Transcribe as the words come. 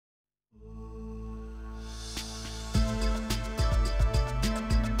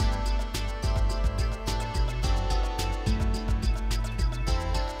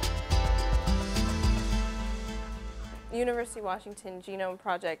University of Washington Genome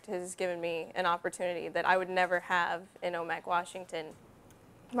Project has given me an opportunity that I would never have in OMAC, Washington.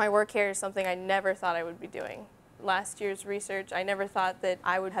 My work here is something I never thought I would be doing. Last year's research, I never thought that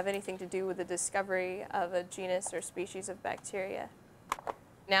I would have anything to do with the discovery of a genus or species of bacteria.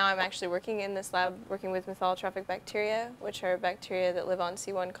 Now I'm actually working in this lab working with methylotrophic bacteria, which are bacteria that live on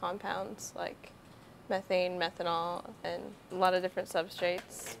C1 compounds like methane, methanol, and a lot of different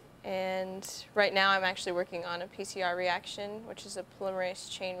substrates. And right now I'm actually working on a PCR reaction, which is a polymerase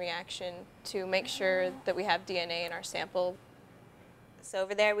chain reaction to make sure that we have DNA in our sample. So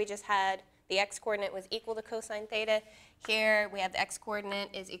over there we just had the x-coordinate was equal to cosine theta. Here we have the x-coordinate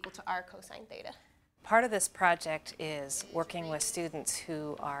is equal to r cosine theta. Part of this project is working with students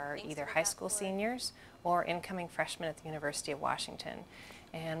who are either high school seniors or incoming freshmen at the University of Washington.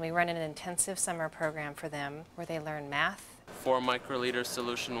 And we run an intensive summer program for them where they learn math. 4 microliter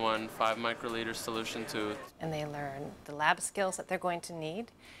solution 1, 5 microliter solution 2. And they learn the lab skills that they're going to need.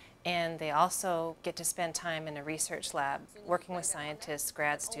 And they also get to spend time in a research lab working with scientists,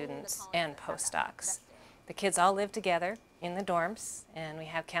 grad students, and postdocs. The kids all live together in the dorms, and we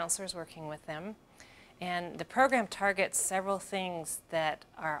have counselors working with them. And the program targets several things that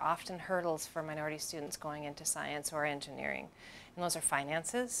are often hurdles for minority students going into science or engineering. And those are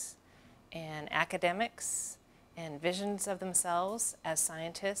finances, and academics, and visions of themselves as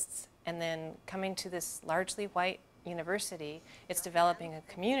scientists. And then coming to this largely white university, it's developing a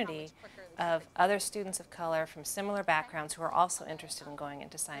community of other students of color from similar backgrounds who are also interested in going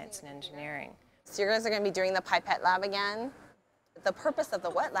into science and engineering. So you guys are going to be doing the pipette lab again. The purpose of the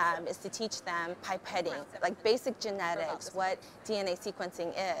wet lab is to teach them pipetting, like basic genetics, what DNA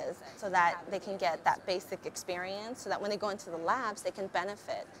sequencing is, so that they can get that basic experience, so that when they go into the labs, they can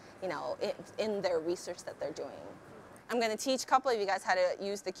benefit, you know, in their research that they're doing. I'm going to teach a couple of you guys how to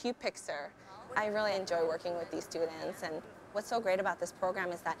use the Q-Pixer. I really enjoy working with these students, and what's so great about this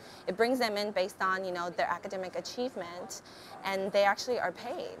program is that it brings them in based on, you know, their academic achievement, and they actually are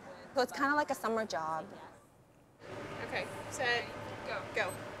paid. So it's kind of like a summer job. Okay, set, go.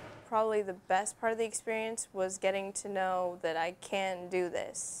 Probably the best part of the experience was getting to know that I can do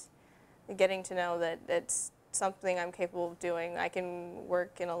this. Getting to know that it's something I'm capable of doing. I can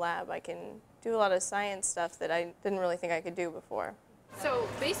work in a lab. I can do a lot of science stuff that I didn't really think I could do before. So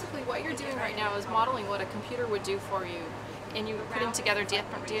basically what you're doing right now is modeling what a computer would do for you, and you're putting together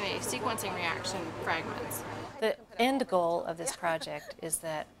different DNA sequencing reaction fragments. The end goal of this project is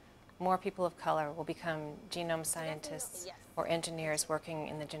that more people of color will become genome scientists or engineers working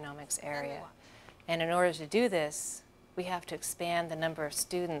in the genomics area. And in order to do this, we have to expand the number of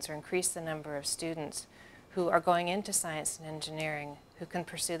students or increase the number of students who are going into science and engineering who can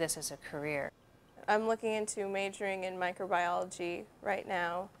pursue this as a career. I'm looking into majoring in microbiology right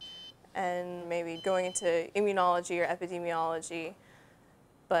now and maybe going into immunology or epidemiology.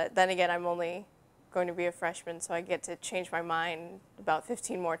 But then again, I'm only going to be a freshman, so I get to change my mind about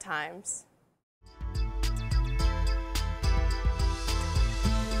 15 more times.